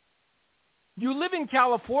 You live in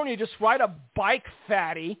California, just ride a bike,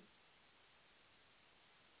 fatty.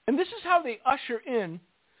 And this is how they usher in,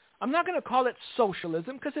 I'm not going to call it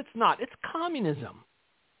socialism because it's not. It's communism.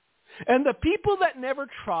 And the people that never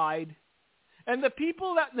tried, and the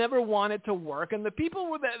people that never wanted to work, and the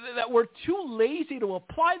people that were too lazy to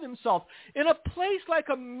apply themselves in a place like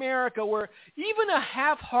America where even a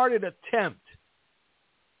half-hearted attempt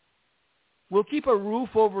will keep a roof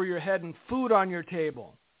over your head and food on your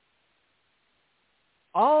table.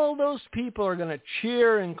 All those people are going to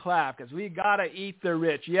cheer and clap because we got to eat the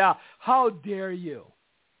rich. Yeah, how dare you?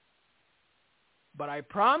 But I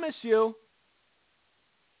promise you,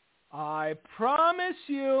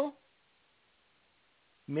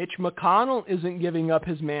 Mitch McConnell isn't giving up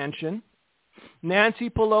his mansion. Nancy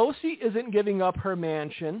Pelosi isn't giving up her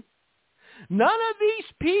mansion. None of these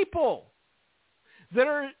people that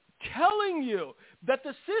are telling you that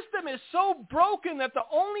the system is so broken that the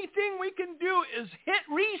only thing we can do is hit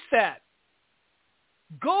reset.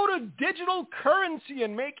 Go to digital currency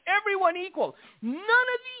and make everyone equal. None of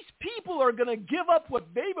these people are going to give up what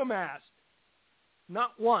they've amassed.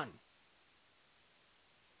 Not one.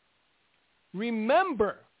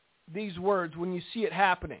 Remember these words when you see it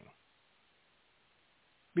happening,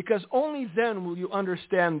 because only then will you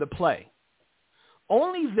understand the play.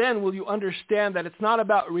 Only then will you understand that it's not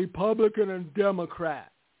about Republican and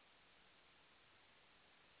Democrat.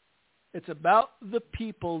 It's about the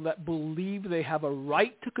people that believe they have a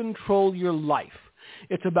right to control your life.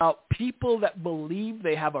 It's about people that believe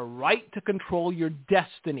they have a right to control your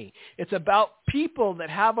destiny. It's about people that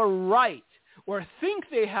have a right or think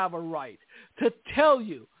they have a right to tell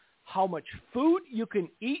you how much food you can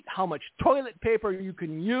eat, how much toilet paper you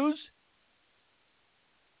can use,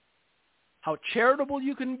 how charitable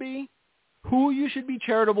you can be, who you should be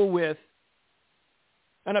charitable with.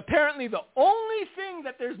 And apparently the only thing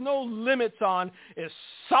that there's no limits on is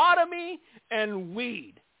sodomy and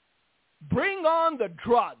weed. Bring on the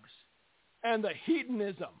drugs and the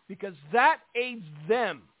hedonism, because that aids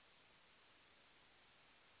them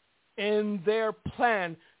in their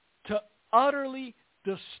plan to utterly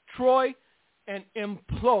destroy and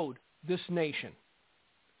implode this nation.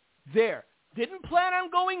 There. Didn't plan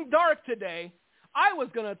on going dark today. I was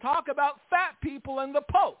going to talk about fat people and the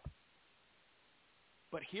Pope.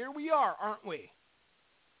 But here we are, aren't we?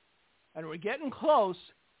 And we're getting close,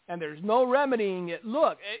 and there's no remedying it.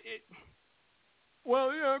 Look,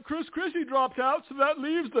 Chris Christie dropped out, so that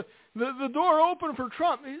leaves the door open for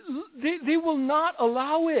Trump. They will not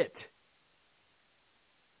allow it.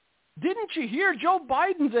 Didn't you hear Joe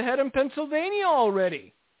Biden's ahead in Pennsylvania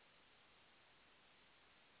already?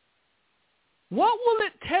 What will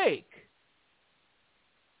it take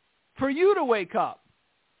for you to wake up?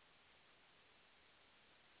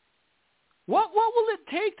 What will it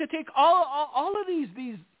take to take all of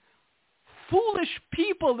these foolish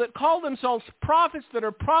people that call themselves prophets that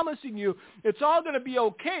are promising you it's all going to be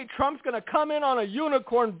okay? Trump's going to come in on a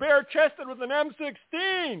unicorn bare-chested with an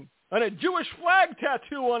M16 and a Jewish flag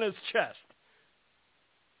tattoo on his chest.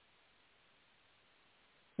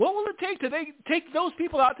 What will it take to take those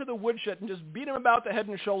people out to the woodshed and just beat them about the head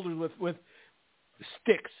and shoulders with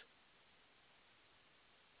sticks?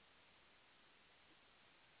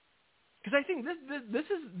 Because I think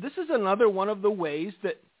this is another one of the ways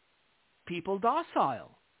that people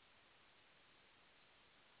docile.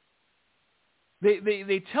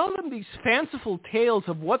 They tell them these fanciful tales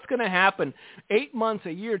of what's going to happen 8 months,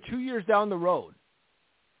 a year, 2 years down the road.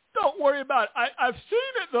 Don't worry about it. I've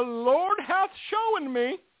seen it. The Lord hath shown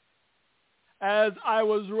me as I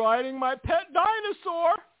was riding my pet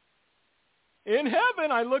dinosaur in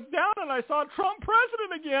heaven. I looked down and I saw Trump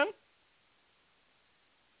president again.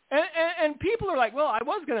 And people are like, well, I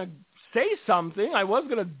was going to say something. I was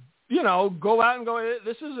going to, go out and go,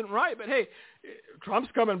 this isn't right. But, hey, Trump's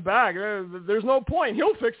coming back. There's no point.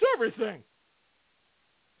 He'll fix everything.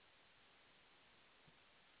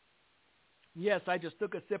 Yes, I just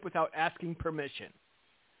took a sip without asking permission.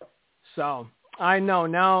 So I know.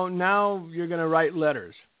 Now you're going to write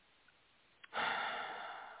letters.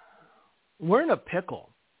 We're in a pickle.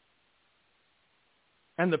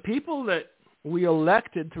 And the people that we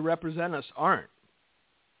elected to represent us aren't.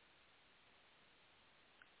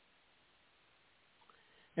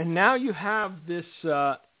 And now you have this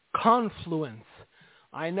confluence.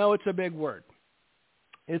 I know it's a big word.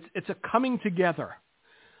 It's a coming together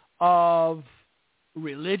of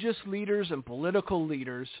religious leaders and political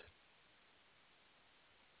leaders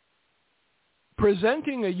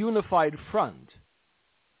presenting a unified front.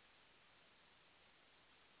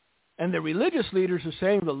 And the religious leaders are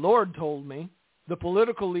saying, the Lord told me. The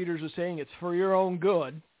political leaders are saying, it's for your own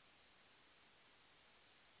good.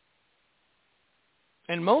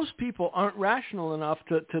 And most people aren't rational enough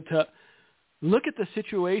to look at the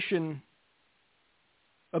situation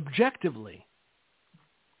objectively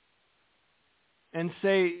and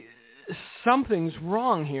say, something's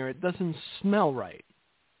wrong here. It doesn't smell right.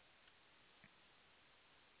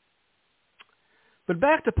 But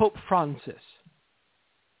back to Pope Francis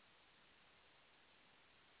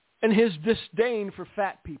and his disdain for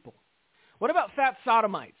fat people. What about fat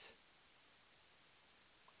sodomites?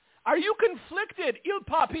 Are you conflicted, Il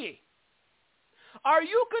Papi? Are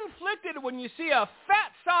you conflicted when you see a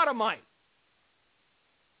fat sodomite?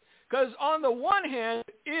 Because on the one hand,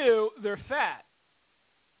 ew, they're fat.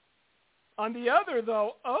 On the other,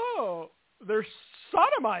 though, oh, they're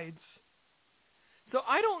sodomites. So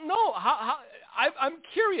I don't know. I'm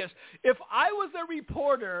curious. If I was a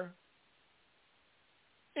reporter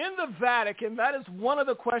in the Vatican, that is one of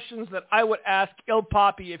the questions that I would ask Il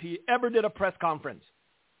Papi if he ever did a press conference.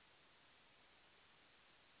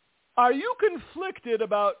 Are you conflicted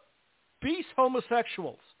about beast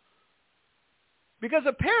homosexuals? Because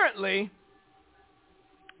apparently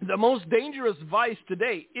the most dangerous vice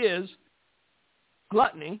today is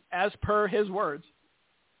gluttony, as per his words.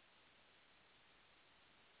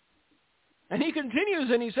 And he continues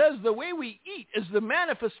and he says, the way we eat is the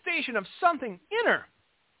manifestation of something inner.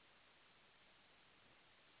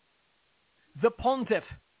 The Pontiff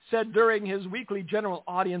said during his weekly general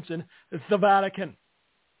audience in the Vatican,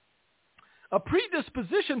 a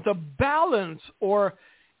predisposition to balance or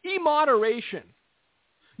immoderation.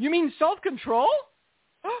 You mean self-control?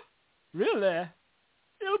 Really?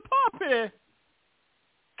 Il Papi,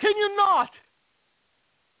 can you not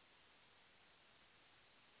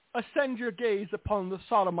ascend your gaze upon the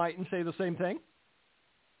sodomite and say the same thing?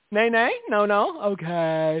 Nay, nay? No, no?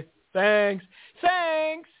 Okay. Thanks.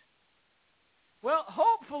 Thanks. Well,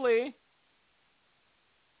 hopefully,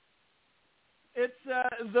 it's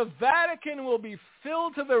the Vatican will be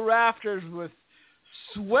filled to the rafters with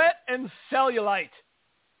sweat and cellulite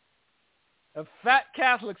of fat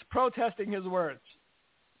Catholics protesting his words.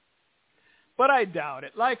 But I doubt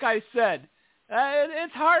it. Like I said,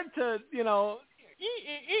 it's hard to,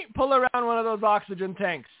 pull around one of those oxygen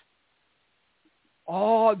tanks.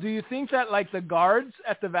 Oh, do you think that, like, the guards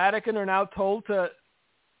at the Vatican are now told to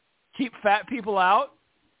keep fat people out?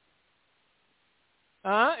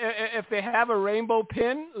 If they have a rainbow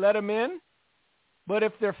pin, let them in. But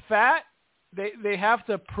if they're fat, they have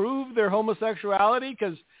to prove their homosexuality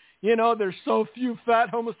because, there's so few fat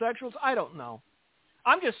homosexuals. I don't know.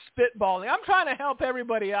 I'm just spitballing. I'm trying to help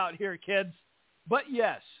everybody out here, kids. But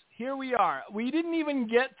yes, here we are. We didn't even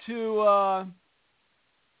get to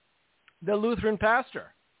the Lutheran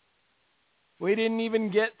pastor. We didn't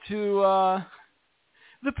even get to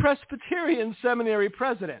the Presbyterian seminary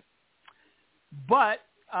president. But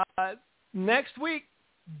next week,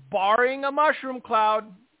 barring a mushroom cloud,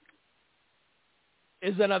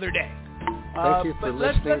 is another day. Thank you for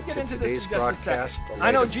listening let's get into to today's broadcast.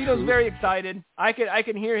 I know Gino's very excited. I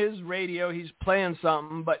can hear his radio. He's playing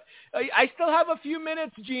something, but I still have a few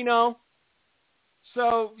minutes, Gino.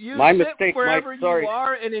 So you sit wherever you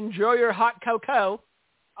are and enjoy your hot cocoa.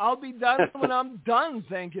 I'll be done when I'm done.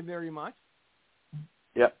 Thank you very much.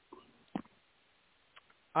 Yep.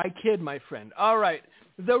 I kid, my friend. All right.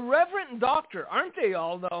 The Reverend Doctor, aren't they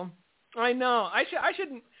all, though? I know. I should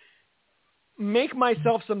make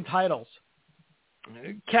myself some titles.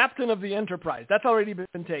 Captain of the Enterprise. That's already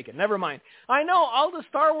been taken. Never mind. I know all the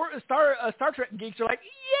Star Trek geeks are like,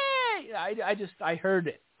 yay! I heard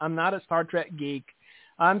it. I'm not a Star Trek geek.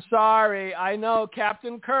 I'm sorry. I know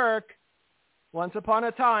Captain Kirk. Once upon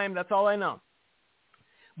a time. That's all I know.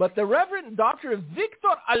 But the Reverend Dr.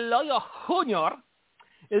 Victor Aloyo Jr.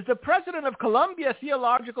 is the president of Columbia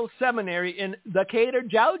Theological Seminary in Decatur,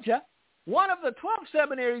 Georgia, one of the 12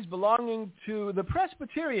 seminaries belonging to the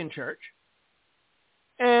Presbyterian Church.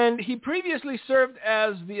 And he previously served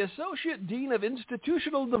as the Associate Dean of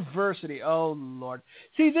Institutional Diversity. Oh, Lord.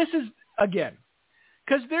 See, this is, again,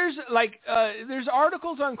 because there's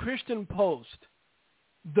articles on Christian Post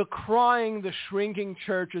decrying the shrinking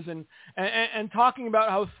churches and talking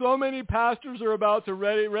about how so many pastors are about to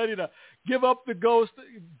ready to give up the ghost.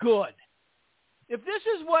 Good. If this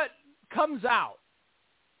is what comes out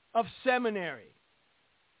of seminary,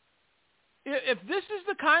 if this is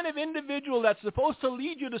the kind of individual that's supposed to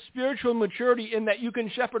lead you to spiritual maturity in that you can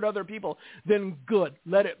shepherd other people, then good.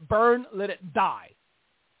 Let it burn. Let it die.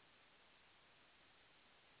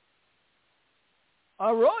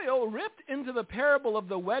 Arroyo ripped into the parable of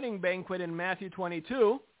the wedding banquet in Matthew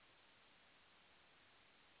 22,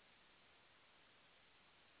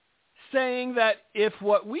 saying that if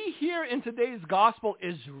what we hear in today's gospel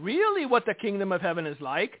is really what the kingdom of heaven is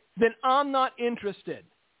like, then I'm not interested.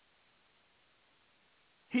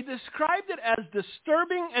 He described it as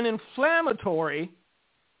disturbing and inflammatory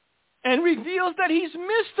and reveals that he's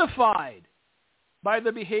mystified by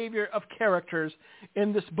the behavior of characters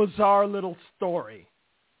in this bizarre little story.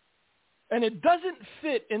 And it doesn't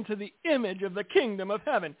fit into the image of the kingdom of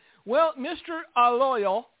heaven. Well, Mr.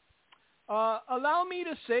 Aloyo, allow me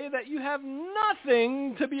to say that you have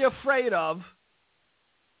nothing to be afraid of,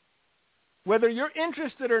 whether you're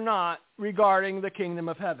interested or not, regarding the kingdom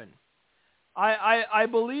of heaven. I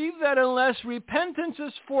believe that unless repentance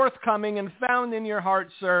is forthcoming and found in your heart,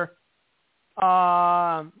 sir,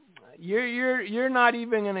 you're not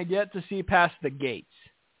even going to get to see past the gates.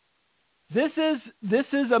 This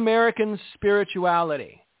is American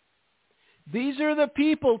spirituality. These are the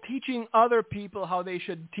people teaching other people how they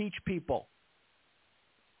should teach people.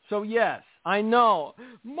 So yes, I know.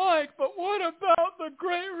 Mike, but what about the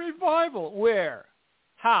Great Revival? Where?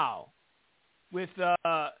 How? With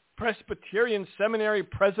Presbyterian Seminary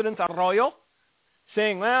President Arroyo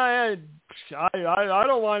saying, well, I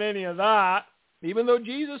don't want any of that. Even though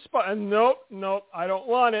Jesus spoke, nope, I don't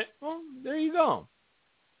want it. Well, there you go.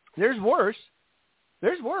 There's worse.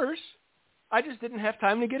 I just didn't have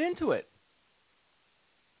time to get into it.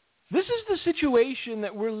 This is the situation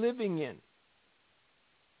that we're living in.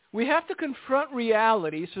 We have to confront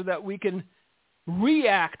reality so that we can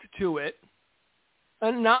react to it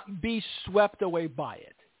and not be swept away by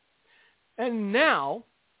it. And now,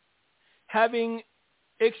 having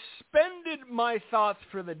expended my thoughts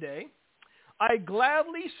for the day, I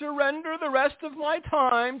gladly surrender the rest of my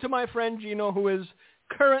time to my friend Gino, who is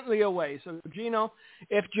currently away. So, Gino,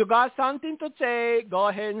 if you got something to say, go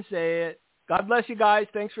ahead and say it. God bless you guys.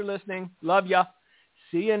 Thanks for listening. Love ya.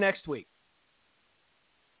 See you next week.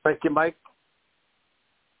 Thank you, Mike.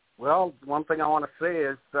 Well, one thing I want to say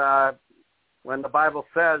is when the Bible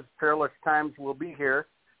says perilous times will be here,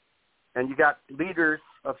 and you got leaders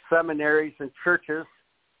of seminaries and churches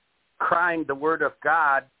crying the word of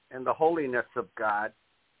God and the holiness of God,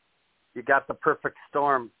 you got the perfect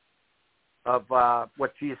storm of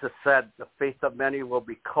what Jesus said, the faith of many will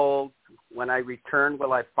be cold. When I return,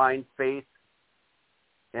 will I find faith?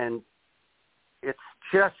 And it's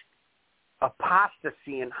just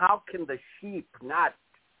apostasy. And how can the sheep not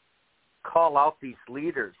call out these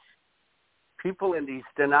leaders? People in these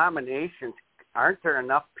denominations, aren't there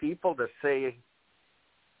enough people to say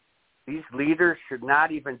these leaders should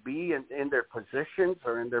not even be in their positions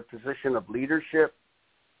or in their position of leadership?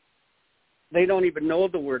 They don't even know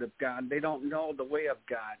the Word of God. They don't know the way of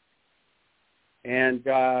God. And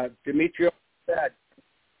Demetrius said,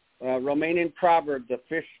 Romanian proverb, the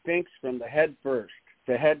fish stinks from the head first.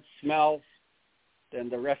 The head smells, then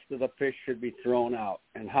the rest of the fish should be thrown out.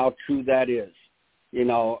 And how true that is. You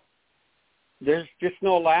know, there's just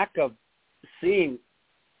no lack of seeing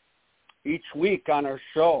each week on our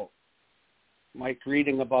show, Mike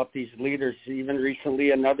reading about these leaders. Even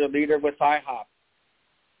recently, another leader with IHOP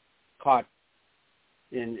caught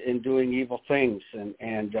in doing evil things. And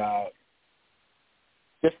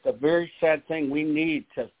just a very sad thing. We need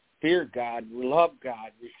to fear God, love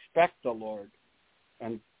God, respect the Lord,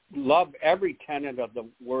 and love every tenet of the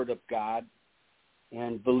Word of God,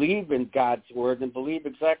 and believe in God's Word and believe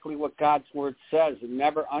exactly what God's Word says, and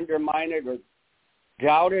never undermine it or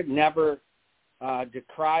doubt it, never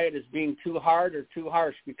decry it as being too hard or too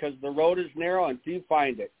harsh, because the road is narrow and few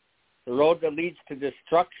find it. The road that leads to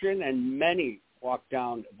destruction, and many walk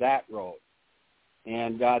down that road.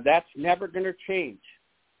 And that's never going to change.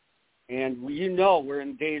 And you know we're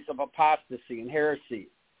in days of apostasy and heresy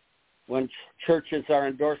when churches are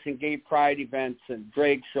endorsing gay pride events and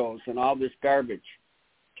drag shows and all this garbage.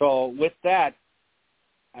 So with that,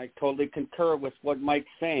 I totally concur with what Mike's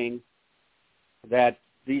saying, that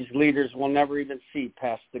these leaders will never even see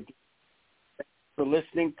past the... For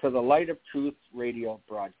listening to the Light of Truth radio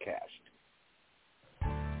broadcast.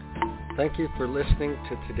 Thank you for listening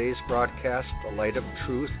to today's broadcast, The Light of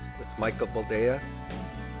Truth with Michael Boldea.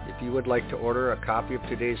 If you would like to order a copy of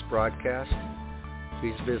today's broadcast,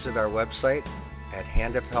 please visit our website at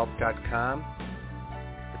handofhelp.com.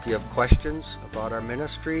 If you have questions about our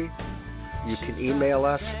ministry, you can email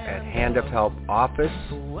us at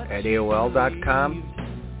handofhelpoffice@aol.com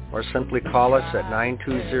or simply call us at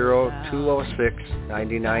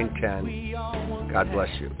 920-206-9910. God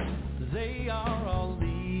bless you.